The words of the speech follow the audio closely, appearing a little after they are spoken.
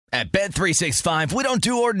At Bet365, we don't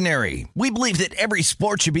do ordinary. We believe that every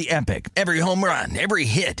sport should be epic. Every home run, every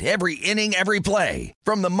hit, every inning, every play.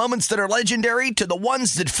 From the moments that are legendary to the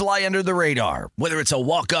ones that fly under the radar. Whether it's a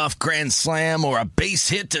walk-off grand slam or a base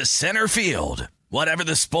hit to center field. Whatever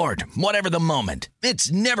the sport, whatever the moment.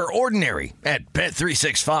 It's never ordinary at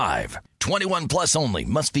Bet365. 21 plus only.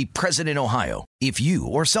 Must be present in Ohio. If you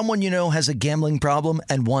or someone you know has a gambling problem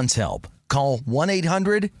and wants help, call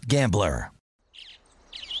 1-800-GAMBLER.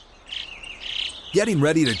 Getting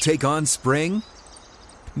ready to take on spring?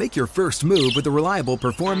 Make your first move with the reliable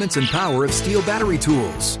performance and power of Steel battery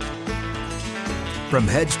tools. From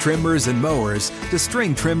hedge trimmers and mowers to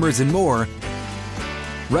string trimmers and more,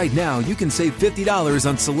 right now you can save $50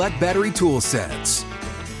 on select battery tool sets.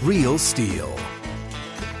 Real Steel.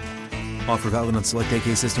 Offer valid on select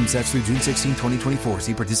AK system sets through June 16, 2024.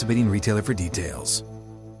 See participating retailer for details.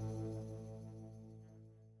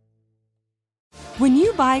 When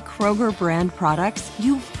you buy Kroger brand products,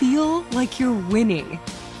 you feel like you're winning.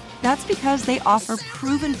 That's because they offer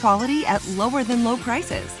proven quality at lower than low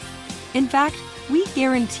prices. In fact, we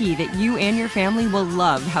guarantee that you and your family will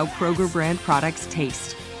love how Kroger brand products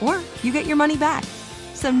taste, or you get your money back.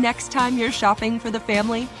 So next time you're shopping for the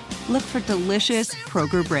family, look for delicious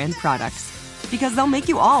Kroger brand products, because they'll make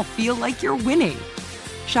you all feel like you're winning.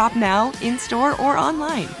 Shop now, in-store, or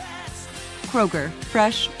online. Kroger,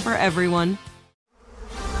 fresh for everyone.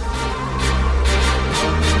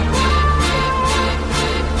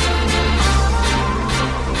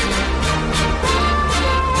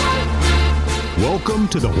 Welcome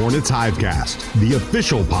to the Hornets Hivecast, the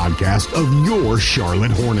official podcast of your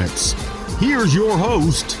Charlotte Hornets. Here's your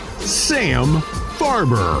host, Sam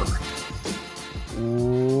Farber.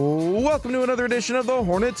 Welcome to another edition of the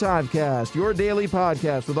Hornets Hivecast, your daily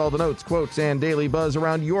podcast with all the notes, quotes, and daily buzz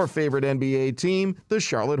around your favorite NBA team, the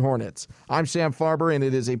Charlotte Hornets. I'm Sam Farber, and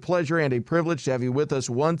it is a pleasure and a privilege to have you with us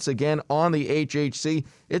once again on the HHC.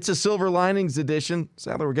 It's a Silver Linings edition.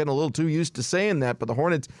 Sadly, we're getting a little too used to saying that, but the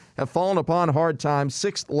Hornets have fallen upon hard times,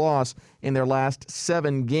 sixth loss in their last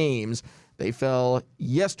 7 games. They fell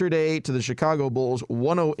yesterday to the Chicago Bulls,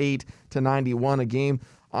 108-91, a game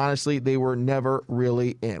honestly they were never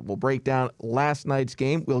really in. We'll break down last night's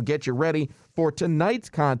game. We'll get you ready for tonight's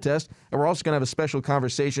contest, and we're also going to have a special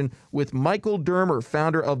conversation with Michael Dermer,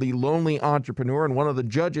 founder of The Lonely Entrepreneur and one of the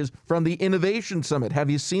judges from the Innovation Summit. Have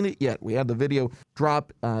you seen it yet? We had the video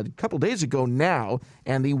drop a couple days ago now,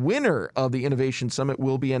 and the winner of the Innovation Summit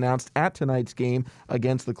will be announced at tonight's game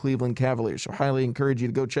against the Cleveland Cavaliers. So highly encourage you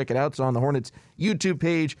to go check it out. It's on the Hornets YouTube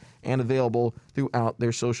page and available throughout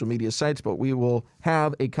their social media sites, but we will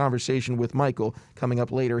have a conversation with Michael coming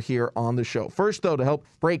up later here on the show. First, though, to help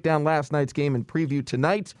break down last night's game and preview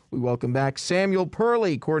tonight, we welcome back Samuel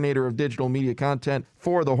Purley, coordinator of digital media content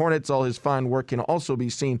for the Hornets. All his fine work can also be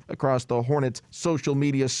seen across the Hornets social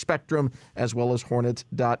media spectrum, as well as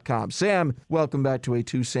Hornets.com. Sam, welcome back to a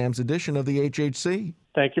Two Sams edition of the HHC.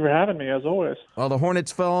 Thank you for having me, as always. Well, the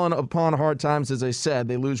Hornets fell upon hard times, as I said.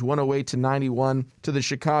 They lose 108-91 to the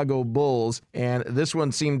Chicago Bulls, and this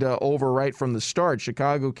one seemed over right from the start.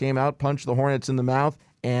 Chicago came out, punched the Hornets in the mouth,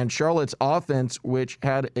 and Charlotte's offense, which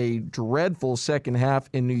had a dreadful second half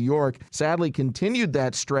in New York, sadly continued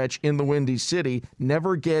that stretch in the Windy City,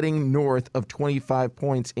 never getting north of 25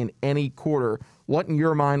 points in any quarter. What, in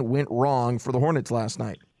your mind, went wrong for the Hornets last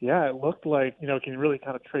night? Yeah, it looked like, you can really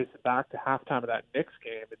kind of trace it back to halftime of that Knicks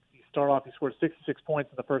game. You start off, you scored 66 points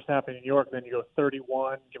in the first half in New York, then you go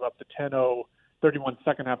 31, give up the 10-0, 31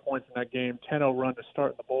 second half points in that game, 10-0 run to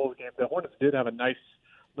start in the Bulls game. The Hornets did have a nice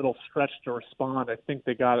little stretch to respond. I think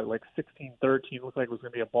they got it like 16-13, looked like it was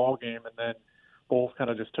going to be a ball game, and then Bulls kind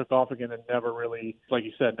of just took off again and never really, like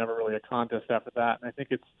you said, never really a contest after that. And I think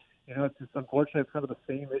it's just unfortunate. It's kind of the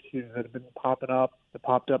same issues that have been popping up, that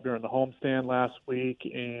popped up during the homestand last week,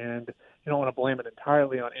 and you don't want to blame it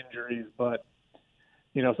entirely on injuries, but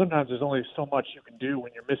sometimes there's only so much you can do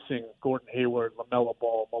when you're missing Gordon Hayward, LaMelo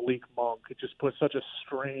Ball, Malik Monk. It just puts such a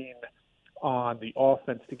strain on the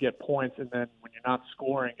offense to get points, and then when you're not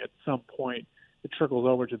scoring, at some point it trickles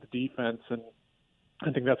over to the defense, and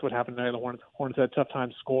I think that's what happened tonight. The Hornets had a tough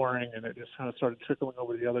time scoring, and it just kind of started trickling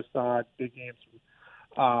over to the other side. Big games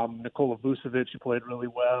from Nikola Vucevic, who played really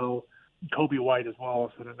well. Kobe White as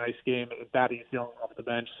well had a nice game. Thaddeus Young off the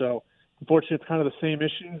bench. So unfortunately, it's kind of the same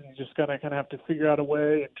issues. You just gotta kind of have to figure out a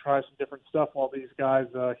way and try some different stuff while these guys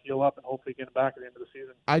heal up and hopefully get back at the end of the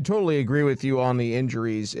season. I totally agree with you on the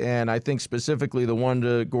injuries, and I think specifically the one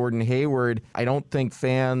to Gordon Hayward. I don't think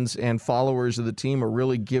fans and followers of the team are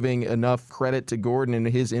really giving enough credit to Gordon and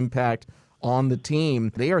his impact on the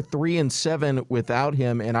team. They are 3-7 without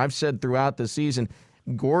him, and I've said throughout the season,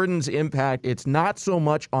 Gordon's impact, it's not so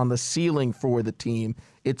much on the ceiling for the team,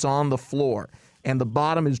 it's on the floor. And the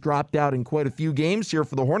bottom has dropped out in quite a few games here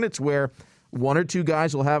for the Hornets where one or two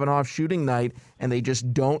guys will have an off shooting night and they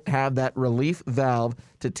just don't have that relief valve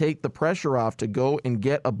to take the pressure off to go and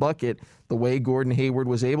get a bucket the way Gordon Hayward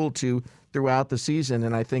was able to throughout the season.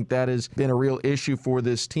 And I think that has been a real issue for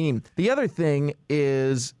this team. The other thing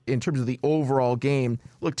is, in terms of the overall game,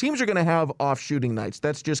 look, teams are going to have off shooting nights.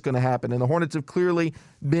 That's just going to happen. And the Hornets have clearly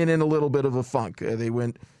been in a little bit of a funk. They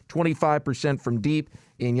went 25% from deep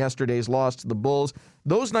in yesterday's loss to the Bulls.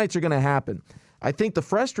 Those nights are going to happen. I think the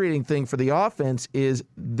frustrating thing for the offense is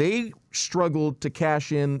they struggled to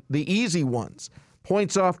cash in the easy ones.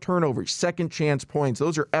 Points off turnovers, second chance points.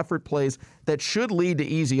 Those are effort plays that should lead to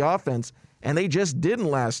easy offense, and they just didn't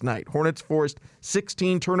last night. Hornets forced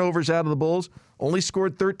 16 turnovers out of the Bulls, only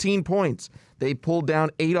scored 13 points. They pulled down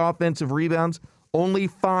 8 offensive rebounds, only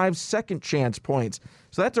 5 second chance points.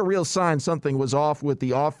 So that's a real sign something was off with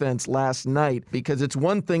the offense last night, because it's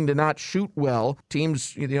one thing to not shoot well.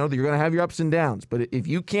 Teams, you're going to have your ups and downs. But if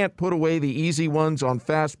you can't put away the easy ones on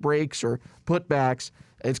fast breaks or putbacks,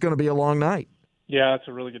 it's going to be a long night. Yeah, that's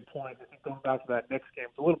a really good point. I think going back to that Knicks game,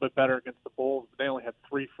 it's a little bit better against the Bulls. But they only had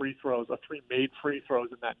 3 made free throws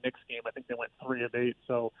in that Knicks game. I think they went 3 of 8.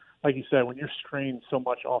 So, like you said, when you're strained so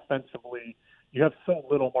much offensively, you have so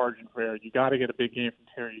little margin for error. You got to get a big game from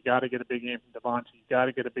Terry. You got to get a big game from Devontae. You got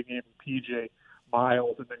to get a big game from PJ,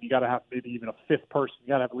 Miles, and then you got to have maybe even a fifth person. You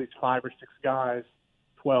got to have at least 5 or 6 guys,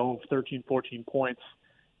 12, 13, 14 points.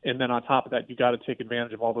 And then on top of that, you got to take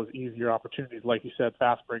advantage of all those easier opportunities, like you said,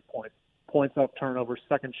 fast break points, points up turnovers,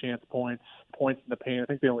 second chance points, points in the paint. I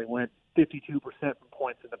think they only went 52% from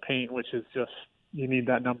points in the paint, which is just, you need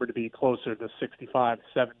that number to be closer to 65,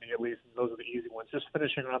 70 at least, and those are the easy ones. Just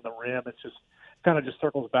finishing around the rim, it's just kind of just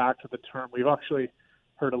circles back to the term we've actually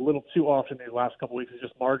heard a little too often these last couple of weeks, is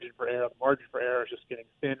just margin for error. The margin for error is just getting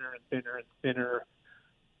thinner and thinner and thinner.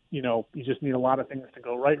 You just need a lot of things to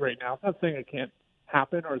go right now. I'm not saying it can't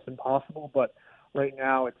happen or it's impossible, but right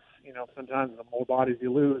now it's, sometimes the more bodies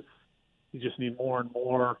you lose, you just need more and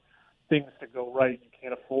more things to go right. You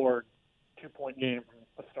can't afford a 2-point game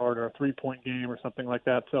from a starter, a 3-point game or something like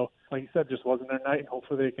that. So, like you said, just wasn't their night, and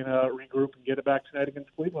hopefully they can regroup and get it back tonight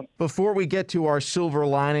against Cleveland. Before we get to our silver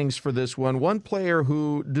linings for this one player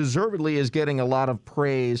who deservedly is getting a lot of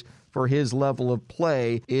praise for his level of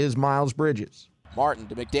play is Miles Bridges. Martin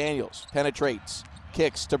to McDaniels, penetrates,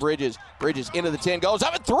 kicks to Bridges. Bridges into the 10, goes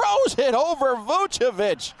up and throws it over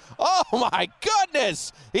Vucevic. Oh my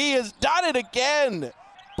goodness, he has done it again.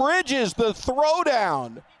 Bridges, the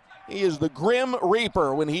throwdown. He is the Grim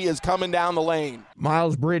Reaper when he is coming down the lane.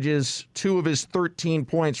 Miles Bridges, 2 of his 13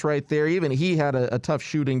 points right there. Even he had a tough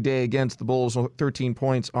shooting day against the Bulls, 13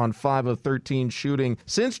 points on 5 of 13 shooting.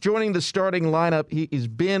 Since joining the starting lineup, he's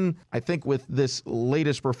been, I think with this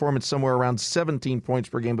latest performance, somewhere around 17 points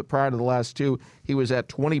per game. But prior to the last 2, he was at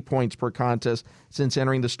 20 points per contest since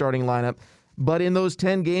entering the starting lineup. But in those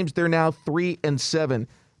 10 games, they're now 3-7.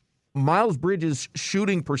 Miles Bridges'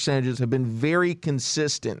 shooting percentages have been very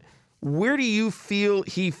consistent. Where do you feel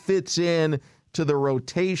he fits in to the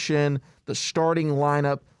rotation, the starting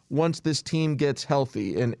lineup, once this team gets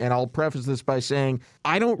healthy? And I'll preface this by saying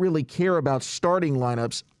I don't really care about starting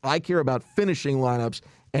lineups. I care about finishing lineups,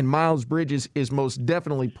 and Miles Bridges is most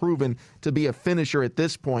definitely proven to be a finisher at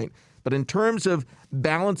this point. But in terms of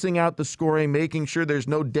balancing out the scoring, making sure there's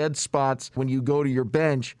no dead spots when you go to your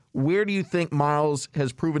bench, where do you think Miles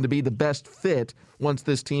has proven to be the best fit once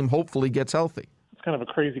this team hopefully gets healthy? It's kind of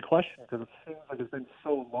a crazy question because it seems like it's been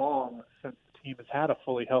so long since the team has had a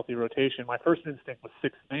fully healthy rotation. My first instinct was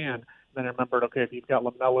sixth man. Then I remembered, okay, if you've got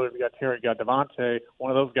LaMelo, if you've got Terry, you've got Devontae,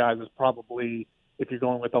 one of those guys is probably, if you're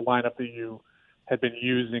going with the lineup that you had been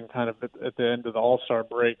using kind of at the end of the All-Star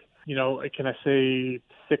break. Can I say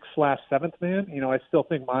 6/7th man? I still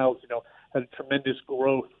think Miles, had a tremendous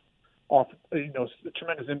growth off, a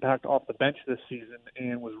tremendous impact off the bench this season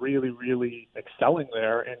and was really, really excelling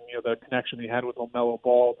there. And, the connection he had with LaMelo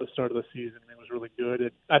Ball at the start of the season, it was really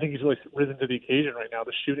good. I think he's really risen to the occasion right now.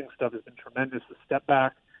 The shooting stuff has been tremendous. The step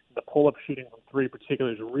back, the pull-up shooting from 3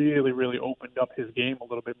 particularly has really, really opened up his game a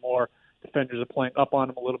little bit more. Defenders are playing up on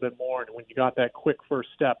him a little bit more. And when you got that quick first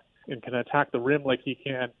step and can attack the rim like he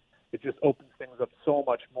can, it just opens things up so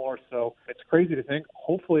much more. So it's crazy to think.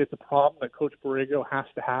 Hopefully it's a problem that Coach Borrego has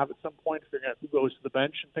to have at some point, figuring out who goes to the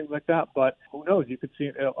bench and things like that. But who knows? You could see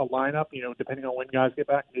a lineup, depending on when guys get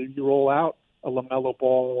back. Maybe you roll out a LaMelo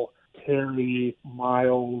Ball, Terry,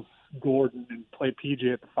 Miles, Gordon, and play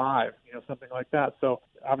PJ at the 5, something like that. So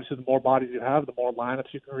obviously the more bodies you have, the more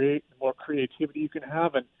lineups you can create, the more creativity you can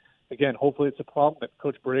have. And again, hopefully it's a problem that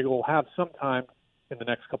Coach Borrego will have sometime in the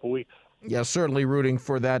next couple weeks. Yeah, certainly rooting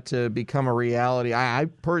for that to become a reality. I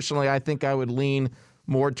personally, I think I would lean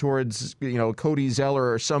more towards, Cody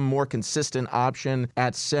Zeller or some more consistent option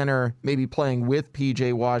at center, maybe playing with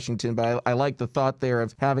P.J. Washington. But I like the thought there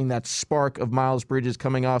of having that spark of Miles Bridges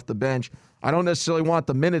coming off the bench. I don't necessarily want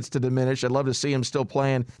the minutes to diminish. I'd love to see him still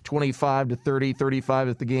playing 25 to 30, 35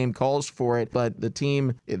 if the game calls for it. But the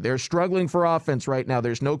team, they're struggling for offense right now.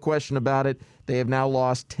 There's no question about it. They have now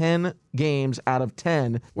lost 10 games out of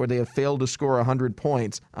 10 where they have failed to score 100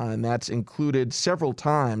 points, and that's included several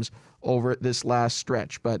times over this last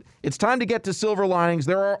stretch. But it's time to get to silver linings.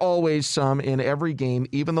 There are always some in every game,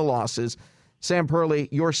 even the losses. Sam Perley,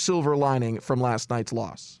 your silver lining from last night's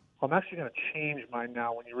loss. I'm actually going to change mine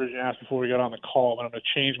now. When you originally asked before we got on the call, but I'm going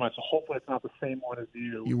to change mine, so hopefully it's not the same one as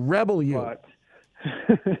you. You rebel, you. But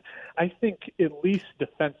I think, at least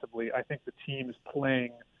defensively, I think the team is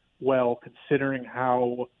playing well considering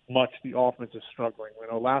how much the offense is struggling.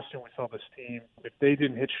 Last year we saw this team, if they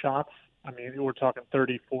didn't hit shots, we're talking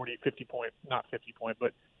 30, 40, 50 point, not 50 point,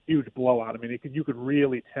 but huge blowout. You could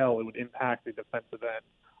really tell it would impact the defensive end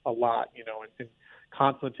a lot, and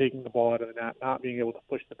constantly taking the ball out of the net, not being able to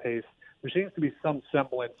push the pace. There seems to be some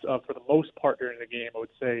semblance of, for the most part during the game, I would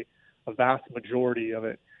say a vast majority of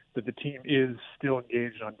it, that the team is still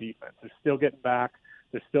engaged on defense. They're still getting back.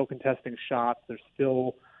 They're still contesting shots. They're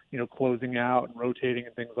still, closing out and rotating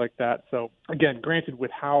and things like that. So, again, granted,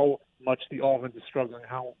 with how much the offense is struggling,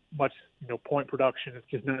 how much, point production is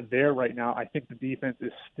just not there right now, I think the defense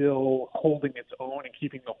is still holding its own and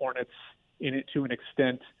keeping the Hornets in it to an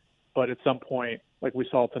extent. But at some point, like we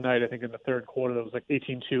saw tonight, I think in the third quarter, there was like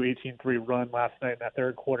 18-2, 18-3 run last night in that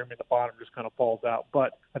third quarter. The bottom just kind of falls out.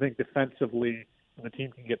 But I think defensively, when the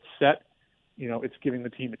team can get set, it's giving the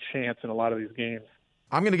team a chance in a lot of these games.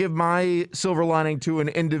 I'm going to give my silver lining to an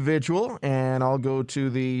individual, and I'll go to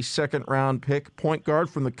the second-round pick, point guard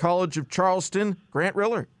from the College of Charleston, Grant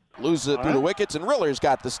Riller. Loses it through the wickets, and Riller's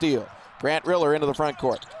got the steal. Grant Riller into the front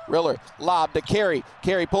court. Riller lob to Carey.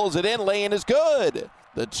 Carey pulls it in. Lay-in is good.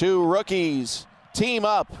 The two rookies team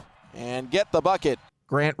up and get the bucket.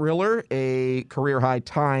 Grant Riller, a career-high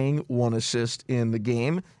tying 1 assist in the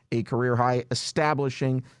game, a career-high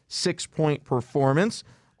establishing 6-point performance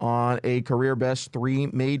on a career-best 3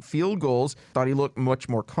 made field goals. Thought he looked much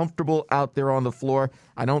more comfortable out there on the floor.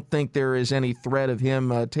 I don't think there is any threat of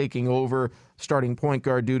him taking over starting point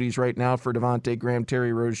guard duties right now for Devontae Graham,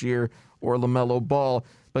 Terry Rozier, or LaMelo Ball.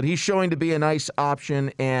 But he's showing to be a nice option,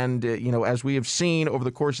 and, as we have seen over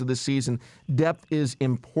the course of this season, depth is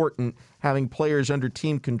important. Having players under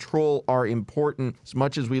team control are important. As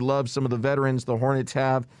much as we love some of the veterans the Hornets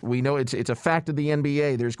have, we know it's a fact of the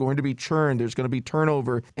NBA. There's going to be churn, there's going to be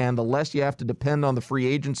turnover, and the less you have to depend on the free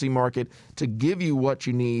agency market to give you what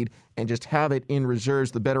you need and just have it in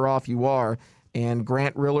reserves, the better off you are. And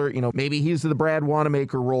Grant Riller, maybe he's the Brad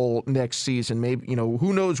Wanamaker role next season. Maybe,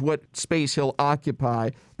 who knows what space he'll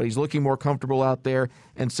occupy, but he's looking more comfortable out there.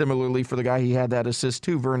 And similarly for the guy he had that assist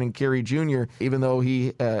to, Vernon Carey Jr., even though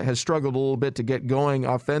he has struggled a little bit to get going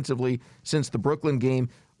offensively since the Brooklyn game,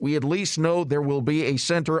 we at least know there will be a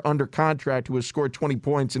center under contract who has scored 20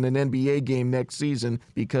 points in an NBA game next season,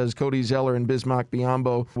 because Cody Zeller and Bismack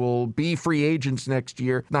Biyombo will be free agents next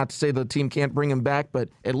year. Not to say the team can't bring him back, but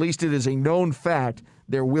at least it is a known fact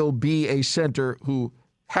there will be a center who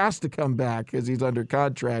has to come back because he's under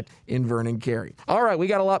contract in Vernon Carey. All right, we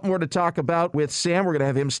got a lot more to talk about with Sam. We're going to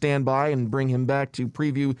have him stand by and bring him back to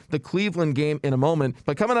preview the Cleveland game in a moment.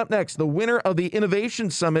 But coming up next, the winner of the Innovation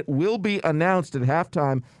Summit will be announced at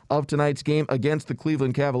halftime of tonight's game against the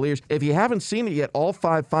Cleveland Cavaliers. If you haven't seen it yet, all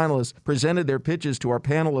 5 finalists presented their pitches to our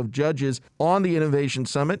panel of judges on the Innovation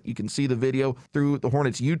Summit. You can see the video through the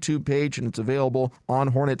Hornets YouTube page, and it's available on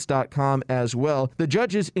Hornets.com as well. The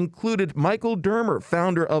judges included Michael Dermer,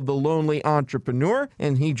 founder of The Lonely Entrepreneur,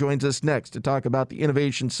 and he joins us next to talk about the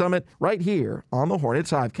Innovation Summit right here on the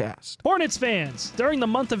Hornets Hivecast. Hornets fans, during the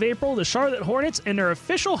month of April, the Charlotte Hornets and their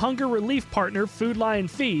official hunger relief partner, Food Lion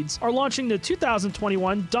Feeds, are launching the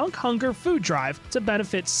 2021 Dunk Hunger Food Drive to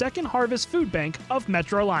benefit Second Harvest Food Bank of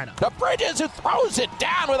Metrolina. To Bridges, who throws it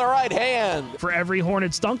down with a right hand. For every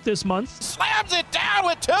Hornets dunk this month, slams it down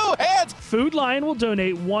with 2 hands. Food Lion will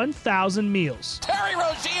donate 1,000 meals. Terry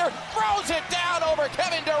Rozier throws it down over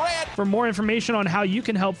Kevin Durant. For more information on how you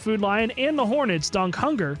can help Food Lion and the Hornets dunk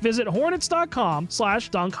hunger, visit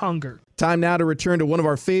hornets.com/dunkhunger. Time now to return to one of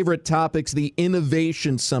our favorite topics, the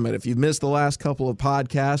Innovation Summit. If you've missed the last couple of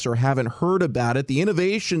podcasts or haven't heard about it, the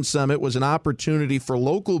Innovation Summit was an opportunity for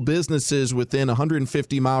local businesses within a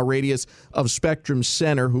 150-mile radius of Spectrum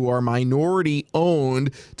Center who are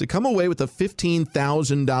minority-owned to come away with a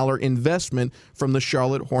 $15,000 investment from the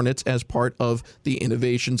Charlotte Hornets as part of the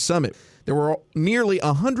Innovation Summit. There were nearly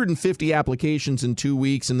 150 applications in 2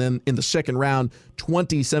 weeks, and then in the second round,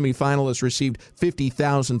 20 semifinalists received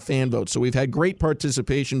 50,000 fan votes. So we've had great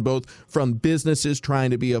participation both from businesses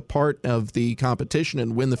trying to be a part of the competition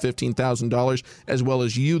and win the $15,000, as well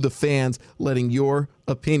as you, the fans, letting your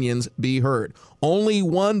opinions be heard. Only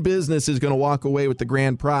one business is going to walk away with the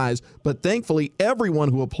grand prize, but thankfully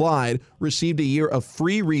everyone who applied received a year of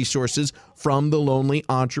free resources from The Lonely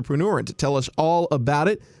Entrepreneur. And to tell us all about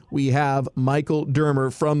it, we have Michael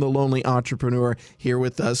Dermer from The Lonely Entrepreneur here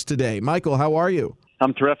with us today. Michael, how are you?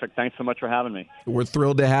 I'm terrific. Thanks so much for having me. We're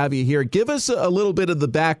thrilled to have you here. Give us a little bit of the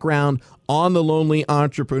background on The Lonely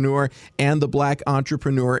Entrepreneur and the Black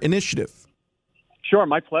Entrepreneur Initiative. Sure,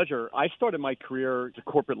 my pleasure. I started my career as a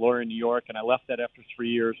corporate lawyer in New York, and I left that after 3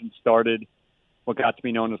 years and started what got to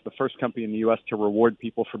be known as the first company in the U.S. to reward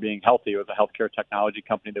people for being healthy. It was a healthcare technology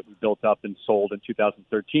company that we built up and sold in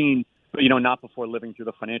 2013. But, not before living through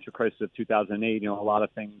the financial crisis of 2008, a lot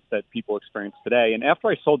of things that people experience today. And after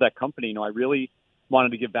I sold that company, I really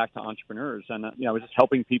wanted to give back to entrepreneurs. And, I was just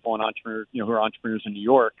helping people and entrepreneurs, who are entrepreneurs in New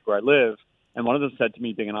York, where I live. And one of them said to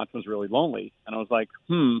me, being an entrepreneur is really lonely. And I was like,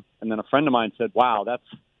 And then a friend of mine said, wow, that's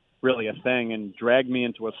really a thing, and dragged me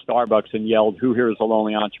into a Starbucks and yelled, who here is a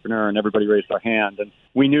lonely entrepreneur? And everybody raised their hand. And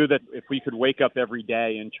we knew that if we could wake up every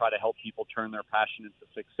day and try to help people turn their passion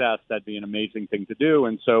into success, that'd be an amazing thing to do.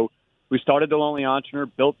 And so we started The Lonely Entrepreneur,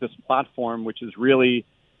 built this platform, which is really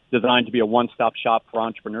designed to be a one-stop shop for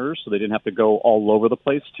entrepreneurs, so they didn't have to go all over the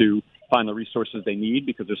place to find the resources they need,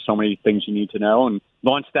 because there's so many things you need to know, and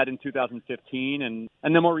launched that in 2015. And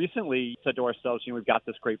then more recently said to ourselves, we've got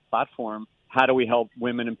this great platform. How do we help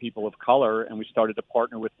women and people of color? And we started to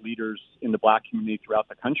partner with leaders in the Black community throughout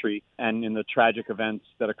the country. And in the tragic events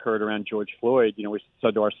that occurred around George Floyd, we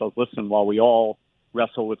said to ourselves, listen, while we all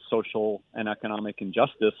wrestle with social and economic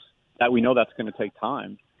injustice, that we know that's going to take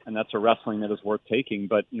time. And that's a wrestling that is worth taking.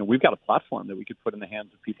 But, we've got a platform that we could put in the hands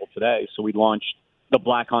of people today. So we launched the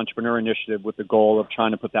Black Entrepreneur Initiative with the goal of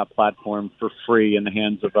trying to put that platform for free in the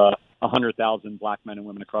hands of 100,000 Black men and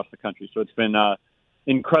women across the country. So it's been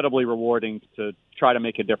incredibly rewarding to try to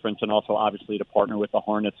make a difference, and also obviously to partner with the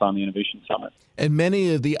Hornets on the Innovation Summit. And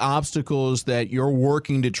many of the obstacles that you're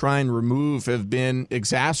working to try and remove have been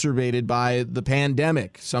exacerbated by the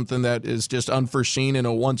pandemic, something that is just unforeseen and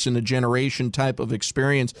a once-in-a-generation type of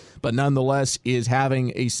experience, but nonetheless is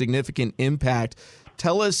having a significant impact.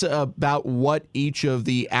 Tell us about what each of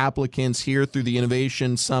the applicants here through the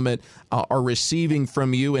Innovation Summit are receiving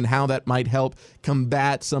from you, and how that might help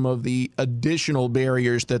combat some of the additional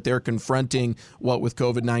barriers that they're confronting, what with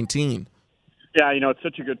COVID-19. Yeah, it's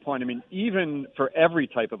such a good point. Even for every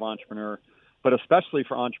type of entrepreneur, but especially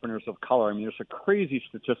for entrepreneurs of color, there's a crazy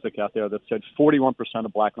statistic out there that said 41%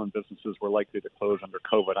 of Black-owned businesses were likely to close under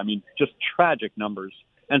COVID. Just tragic numbers.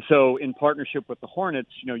 And so in partnership with the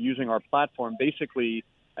Hornets, using our platform, basically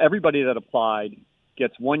everybody that applied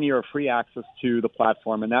gets 1 year of free access to the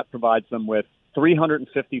platform, and that provides them with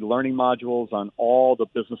 350 learning modules on all the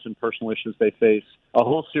business and personal issues they face, a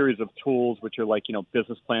whole series of tools, which are like,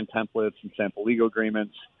 business plan templates and sample legal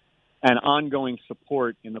agreements, and ongoing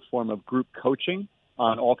support in the form of group coaching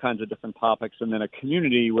on all kinds of different topics, and then a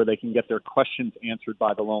community where they can get their questions answered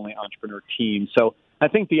by the Lonely Entrepreneur team. So I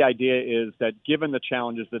think the idea is that given the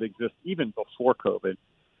challenges that exist even before COVID,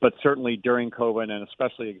 but certainly during COVID, and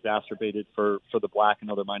especially exacerbated for the Black and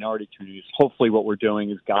other minority communities, hopefully what we're doing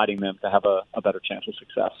is guiding them to have a better chance of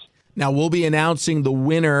success. Now, we'll be announcing the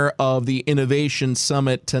winner of the Innovation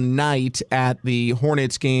Summit tonight at the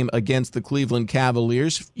Hornets game against the Cleveland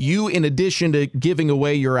Cavaliers. You, in addition to giving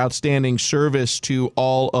away your outstanding service to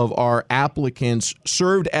all of our applicants,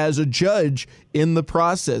 served as a judge in the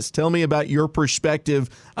process. Tell me about your perspective,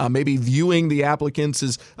 maybe viewing the applicants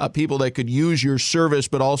as people that could use your service,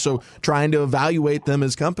 but also trying to evaluate them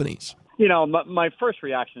as companies. My first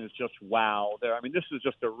reaction is just wow. This is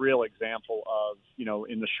just a real example of,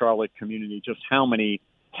 in the Charlotte community, just how many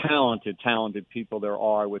talented people there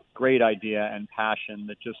are with great idea and passion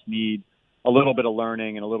that just need a little bit of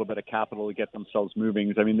learning and a little bit of capital to get themselves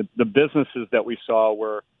moving. The businesses that we saw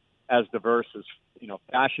were as diverse as,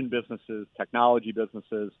 fashion businesses, technology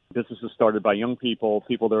businesses started by young people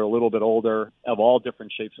that are a little bit older, of all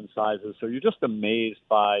different shapes and sizes. So you're just amazed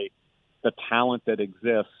by the talent that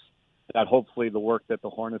exists, that hopefully the work that the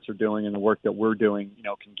Hornets are doing and the work that we're doing,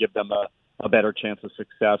 can give them a better chance of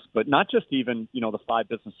success. But not just even, the 5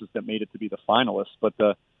 businesses that made it to be the finalists, but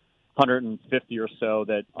the 150 or so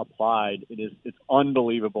that applied. It's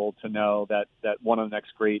unbelievable to know that one of the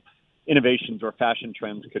next great innovations or fashion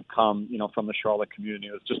trends could come, from the Charlotte community.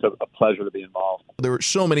 It was just a pleasure to be involved. There were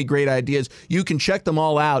so many great ideas. You can check them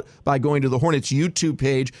all out by going to the Hornets YouTube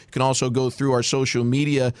page. You can also go through our social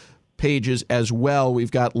media pages as well. We've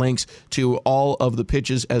got links to all of the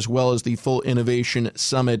pitches as well as the full Innovation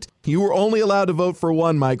Summit. You were only allowed to vote for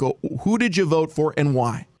one, Michael. Who did you vote for and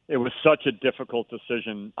why? It was such a difficult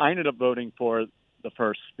decision. I ended up voting for the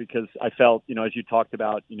first because I felt, as you talked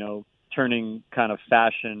about, turning kind of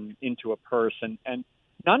fashion into a purse and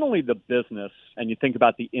not only the business, and you think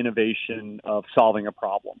about the innovation of solving a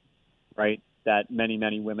problem, right, that many,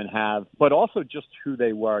 many women have, but also just who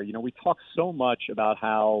they were. We talk so much about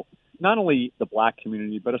how not only the Black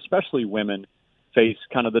community, but especially women face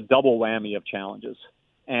kind of the double whammy of challenges.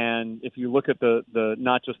 And if you look at the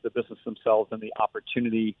not just the business themselves and the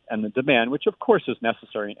opportunity and the demand, which of course is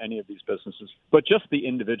necessary in any of these businesses, but just the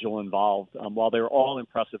individual involved, while they're all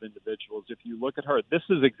impressive individuals, if you look at her, this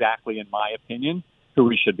is exactly, in my opinion, who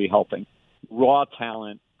we should be helping. Raw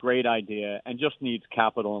talent, great idea, and just needs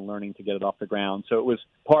capital and learning to get it off the ground. So it was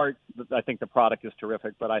I think the product is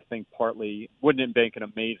terrific, but I think partly, wouldn't it make an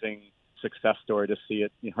amazing success story to see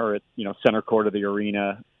her at, center court of the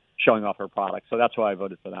arena, showing off her product. So that's why I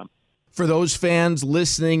voted for them. For those fans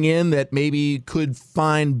listening in that maybe could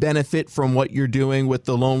find benefit from what you're doing with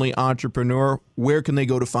The Lonely Entrepreneur, where can they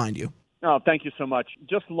go to find you? Oh, thank you so much.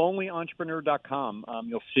 Just lonelyentrepreneur.com.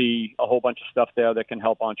 You'll see a whole bunch of stuff there that can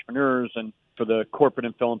help entrepreneurs, and for the corporate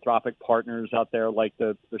and philanthropic partners out there like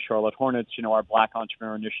the Charlotte Hornets, our Black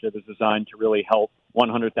Entrepreneur Initiative is designed to really help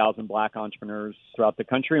 100,000 Black entrepreneurs throughout the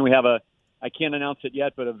country. And we have I can't announce it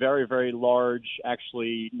yet, but a very, very large,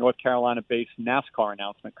 actually North Carolina-based NASCAR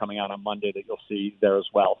announcement coming out on Monday that you'll see there as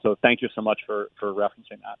well. So thank you so much for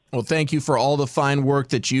referencing that. Well, thank you for all the fine work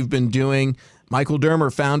that you've been doing. Michael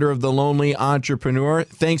Dermer, founder of The Lonely Entrepreneur,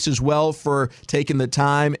 thanks as well for taking the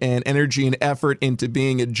time and energy and effort into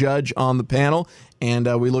being a judge on the panel. And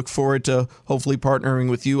we look forward to hopefully partnering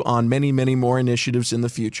with you on many, many more initiatives in the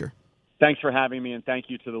future. Thanks for having me, and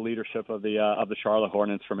thank you to the leadership of the Charlotte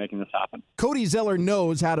Hornets for making this happen. Cody Zeller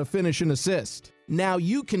knows how to finish an assist. Now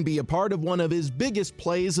you can be a part of one of his biggest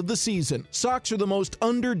plays of the season. Socks are the most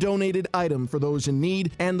under-donated item for those in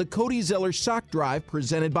need, and the Cody Zeller Sock Drive,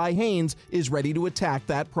 presented by Hanes, is ready to attack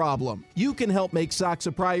that problem. You can help make socks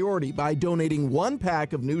a priority by donating 1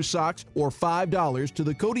 pack of new socks or $5 to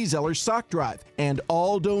the Cody Zeller Sock Drive, and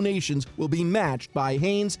all donations will be matched by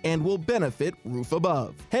Hanes and will benefit Roof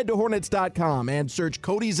Above. Head to Hornets.com and search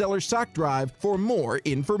Cody Zeller Sock Drive for more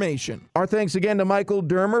information. Our thanks again to Michael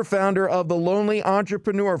Dermer, founder of The Lonely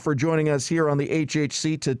Entrepreneur, for joining us here on the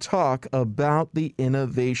HHC to talk about the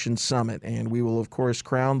Innovation Summit. And we will, of course,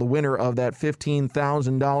 crown the winner of that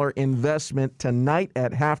 $15,000 investment tonight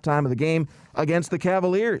at halftime of the game against the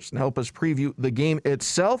Cavaliers. And help us preview the game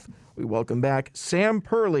itself, we welcome back Sam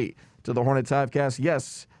Perley to the Hornets Hivecast.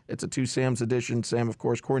 Yes, it's a Two Sams edition. Sam, of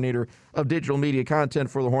course, coordinator of digital media content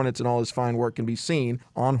for the Hornets, and all his fine work can be seen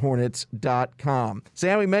on Hornets.com.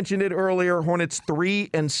 Sam, we mentioned it earlier, Hornets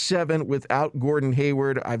 3-7 without Gordon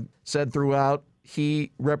Hayward. I've said throughout,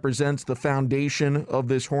 he represents the foundation of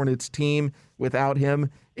this Hornets team. Without him,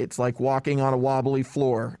 it's like walking on a wobbly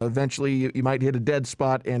floor. Eventually, you might hit a dead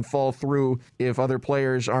spot and fall through if other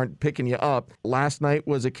players aren't picking you up. Last night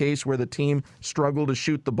was a case where the team struggled to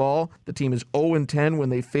shoot the ball. The team is 0-10 when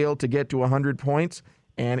they failed to get to 100 points.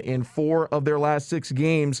 And in 4 of their last 6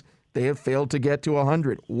 games, they have failed to get to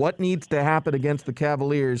 100. What needs to happen against the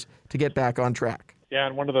Cavaliers to get back on track? Yeah,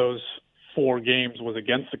 and one of those 4 games was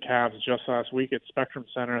against the Cavs just last week at Spectrum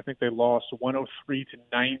Center. I think they lost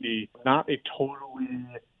 103-90. Not a totally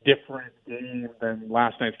different game than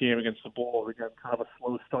last night's game against the Bulls. Again, kind of a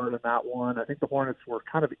slow start in that one. I think the Hornets were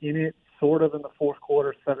kind of in it sort of in the fourth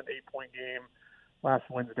quarter, 7-8 point game last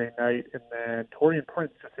Wednesday night. And then Taurean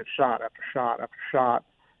Prince just hit shot after shot after shot.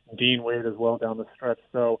 Dean Wade as well down the stretch.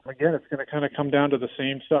 So, again, it's going to kind of come down to the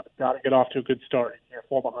same stuff. Got to get off to a good start. You can't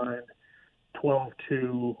fall behind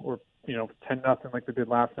 12-2 or 10-0 like they did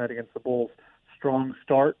last night against the Bulls. Strong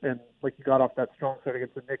start, and like you got off that strong start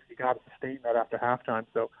against the Knicks, you got to sustain that after halftime.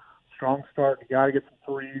 So strong start, you got to get some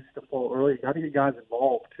threes to fall early. You got to get guys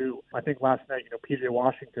involved too. I think last night, P.J.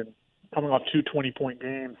 Washington coming off 2 20-point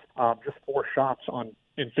games, just 4 shots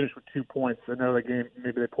and finished with 2 points. I know the game,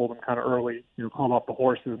 maybe they pulled him kind of early, called off the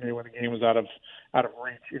horses maybe when the game was out of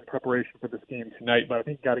reach in preparation for this game tonight. But I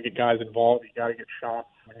think you got to get guys involved. You got to get shots.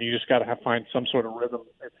 And you just got to find some sort of rhythm.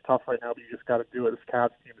 It's tough right now, but you just got to do it. This Cavs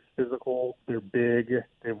team is physical. They're big.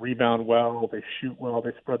 They rebound well. They shoot well.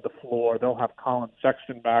 They spread the floor. They'll have Colin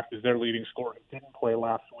Sexton back as their leading scorer, who didn't play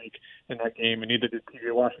last week in that game, and neither did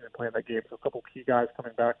P.J. Washington play in that game. So a couple key guys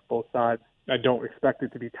coming back on both sides. I don't expect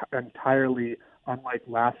it to be entirely unlike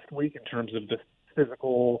last week in terms of the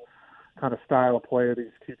physical kind of style of play of these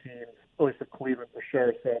two teams, at least of Cleveland for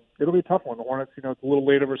sure. So it'll be a tough one. The Hornets, it's a little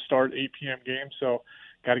late of a start, 8 p.m. game, so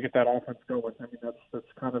got to get that offense going. I mean, that's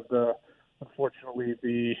kind of unfortunately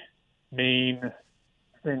the main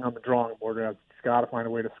thing on the drawing board. It's got to find a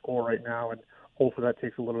way to score right now, and hopefully that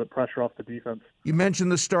takes a little bit of pressure off the defense. You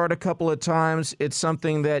mentioned the start a couple of times. It's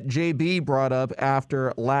something that JB brought up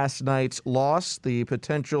after last night's loss, the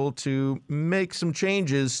potential to make some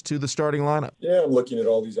changes to the starting lineup. Yeah, I'm looking at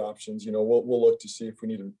all these options. We'll look to see if we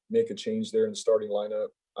need to make a change there in the starting lineup.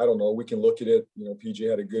 I don't know. We can look at it. PJ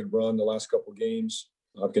had a good run the last couple games.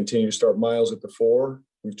 I've continued to start Miles at the 4.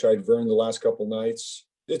 We've tried Vern the last couple nights.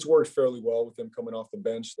 It's worked fairly well with him coming off the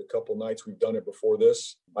bench. The couple nights we've done it before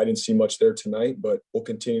this, I didn't see much there tonight, but we'll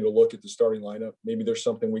continue to look at the starting lineup. Maybe there's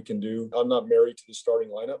something we can do. I'm not married to the starting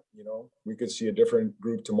lineup. We could see a different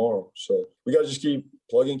group tomorrow. So we got to just keep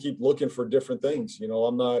plugging, keep looking for different things.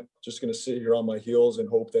 I'm not just going to sit here on my heels and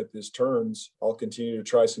hope that this turns. I'll continue to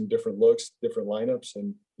try some different looks, different lineups,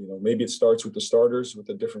 and maybe it starts with the starters with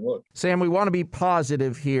a different look. Sam, we want to be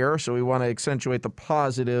positive here, so we want to accentuate the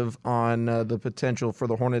positive on the potential for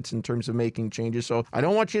the Hornets in terms of making changes. So I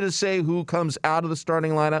don't want you to say who comes out of the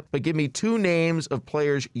starting lineup, but give me 2 names of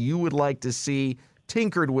players you would like to see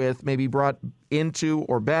tinkered with, maybe brought into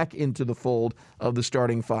or back into the fold of the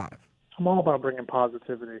starting 5. I'm all about bringing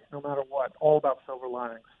positivity, no matter what, all about silver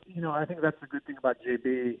linings. I think that's the good thing about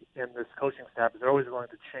JB and this coaching staff is they're always willing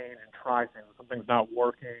to change and try things. If something's not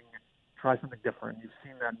working, try something different. You've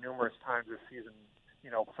seen that numerous times this season,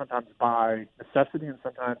 sometimes by necessity and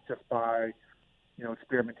sometimes just by,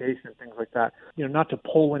 experimentation and things like that. Not to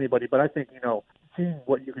pull anybody, but I think, seeing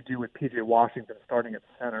what you could do with P.J. Washington starting at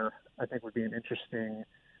center, I think would be an interesting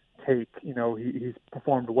take. He's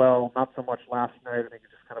performed well, not so much last night. I think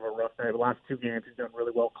it's just kind of a rough night. The last 2 games, he's done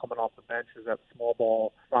really well coming off the bench as that small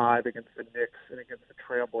ball 5 against the Knicks and against the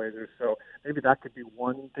Trailblazers. So maybe that could be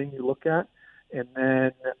one thing you look at. And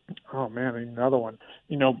then, another one.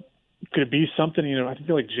 Could it be something, I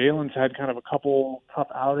feel like Jalen's had kind of a couple tough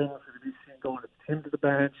outings. Could it be seen going him to the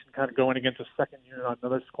bench and kind of going against a second unit on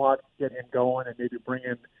another squad, get him going and maybe bring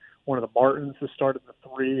in one of the Martins to start at the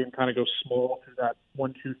 3 and kind of go small through that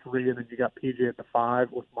 1-2-3, and then you got PJ at the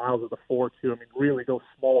 5 with Miles at the 4 too. I mean, really go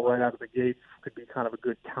small right out of the gates could be kind of a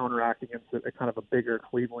good counteract against a kind of a bigger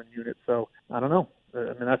Cleveland unit. So I don't know.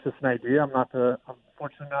 I mean, that's just an idea. I'm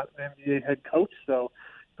unfortunately not an NBA head coach, so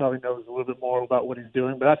probably knows a little bit more about what he's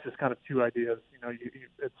doing. But that's just kind of 2 ideas. You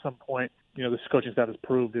at some point, this coaching staff has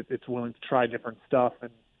proved it's willing to try different stuff,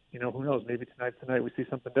 and who knows? Maybe tonight we see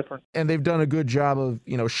something different. And they've done a good job of,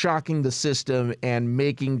 shocking the system and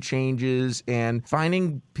making changes and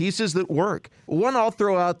finding pieces that work. One I'll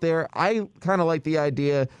throw out there, I kind of like the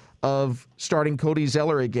idea of starting Cody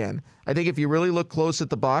Zeller again. I think if you really look close at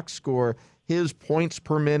the box score, his points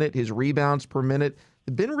per minute, his rebounds per minute,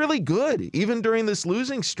 have been really good, even during this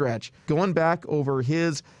losing stretch. Going back over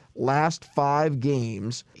his last 5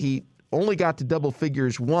 games, he only got to double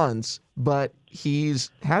figures once, but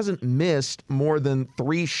hasn't missed more than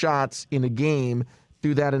 3 shots in a game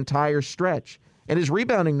through that entire stretch. And his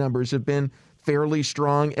rebounding numbers have been fairly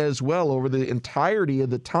strong as well over the entirety of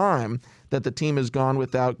the time that the team has gone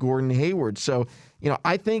without Gordon Hayward. So,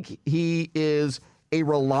 I think he is a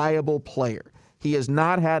reliable player. He has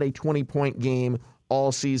not had a 20-point game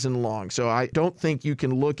all season long. So I don't think you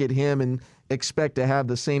can look at him and expect to have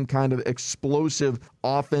the same kind of explosive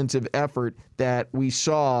offensive effort that we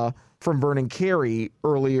saw from Vernon Carey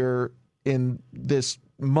earlier in this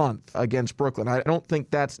month against Brooklyn. I don't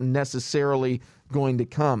think that's necessarily going to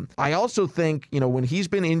come. I also think, when he's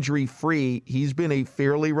been injury-free, he's been a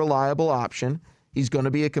fairly reliable option. He's going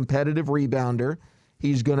to be a competitive rebounder.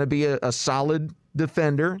 He's going to be a solid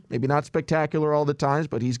defender, maybe not spectacular all the times,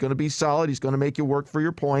 but he's going to be solid. He's going to make you work for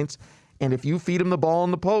your points. And if you feed him the ball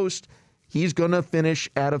in the post, he's going to finish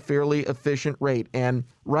at a fairly efficient rate. And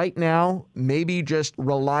right now, maybe just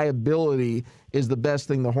reliability is the best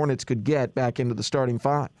thing the Hornets could get back into the starting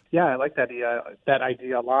 5. Yeah, I like that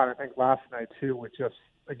idea a lot. I think last night, too, with just,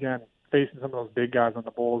 again, facing some of those big guys on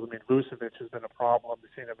the Bulls. I mean, Vucevic has been a problem.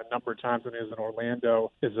 We've seen him a number of times when he was in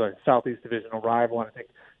Orlando. Is a Southeast Divisional rival, and I think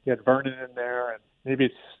you had Vernon in there, and maybe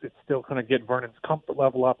it's still kind of get Vernon's comfort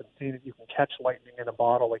level up and seeing if you can catch lightning in a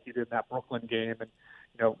bottle like you did in that Brooklyn game. And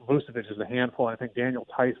Vucevic is a handful. And I think Daniel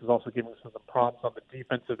Tice is also giving some problems on the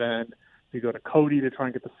defensive end. You go to Cody to try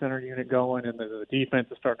and get the center unit going, and the defense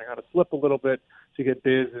is starting to kind of slip a little bit to get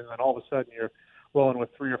Biz, and then all of a sudden you're rolling with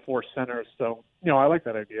 3 or 4 centers. So, I like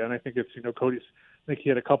that idea, and I think it's, Cody's, I think he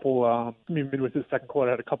had a couple, midway through the second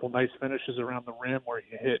quarter, had a couple nice finishes around the rim where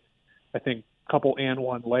he hit, I think, a couple and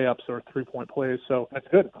one layups or 3-point plays. So that's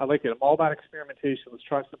good. I like it. I'm all about experimentation. Let's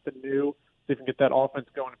try something new. See if we can get that offense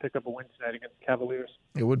going and pick up a win tonight against the Cavaliers.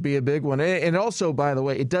 It would be a big one. And also, by the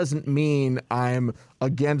way, it doesn't mean I'm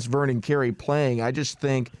against Vernon Carey playing. I just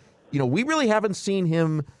think, we really haven't seen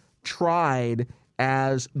him tried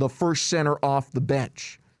as the first center off the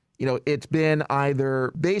bench. It's been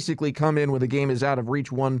either basically come in when the game is out of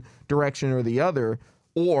reach one direction or the other,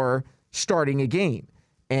 or starting a game.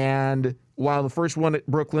 And while the first one at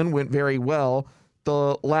Brooklyn went very well,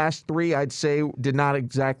 the last 3, I'd say, did not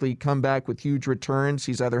exactly come back with huge returns.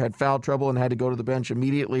 He's either had foul trouble and had to go to the bench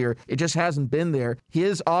immediately, or it just hasn't been there.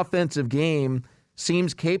 His offensive game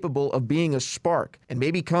seems capable of being a spark, and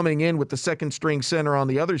maybe coming in with the second-string center on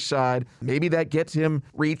the other side, maybe that gets him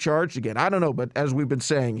recharged again. I don't know, but as we've been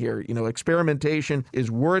saying here, experimentation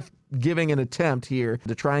is worth giving an attempt here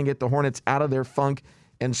to try and get the Hornets out of their funk,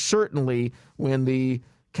 and certainly when the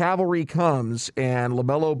cavalry comes and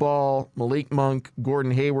LaMelo Ball, Malik Monk,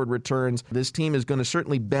 Gordon Hayward returns, this team is going to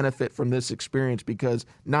certainly benefit from this experience because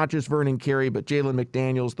not just Vernon Carey, but Jalen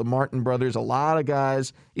McDaniels, the Martin brothers, a lot of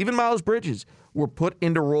guys, even Miles Bridges, were put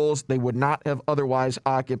into roles they would not have otherwise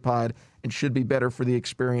occupied and should be better for the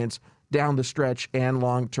experience down the stretch and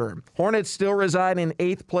long term. Hornets still reside in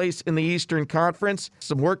 8th place in the Eastern Conference.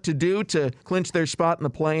 Some work to do to clinch their spot in the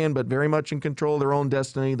play-in, but very much in control of their own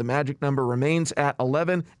destiny. The magic number remains at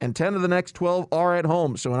 11, and 10 of the next 12 are at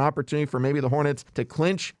home. So an opportunity for maybe the Hornets to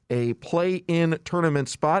clinch a play-in tournament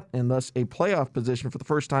spot and thus a playoff position for the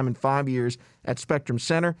first time in 5 years at Spectrum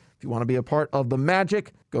Center. If you want to be a part of the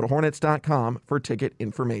magic, go to Hornets.com for ticket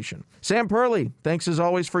information. Sam Perley, thanks as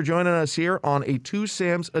always for joining us here on a 2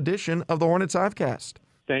 Sams edition of the Hornets Hivecast.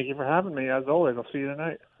 Thank you for having me. As always, I'll see you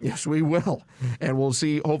tonight. Yes, we will. And we'll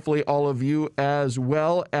see, hopefully, all of you as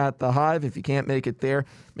well at the Hive. If you can't make it there,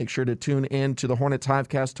 make sure to tune in to the Hornets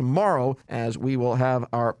Hivecast tomorrow as we will have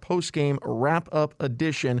our post-game wrap-up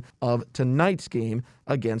edition of tonight's game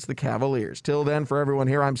against the Cavaliers. Till then, for everyone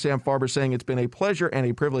here, I'm Sam Farber saying it's been a pleasure and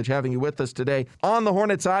a privilege having you with us today on the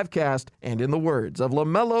Hornets Hivecast, and in the words of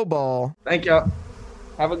LaMelo Ball. Thank y'all.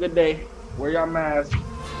 Have a good day. Wear your mask.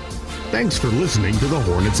 Thanks for listening to the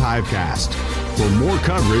Hornets Hivecast. For more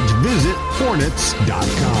coverage, visit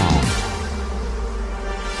Hornets.com.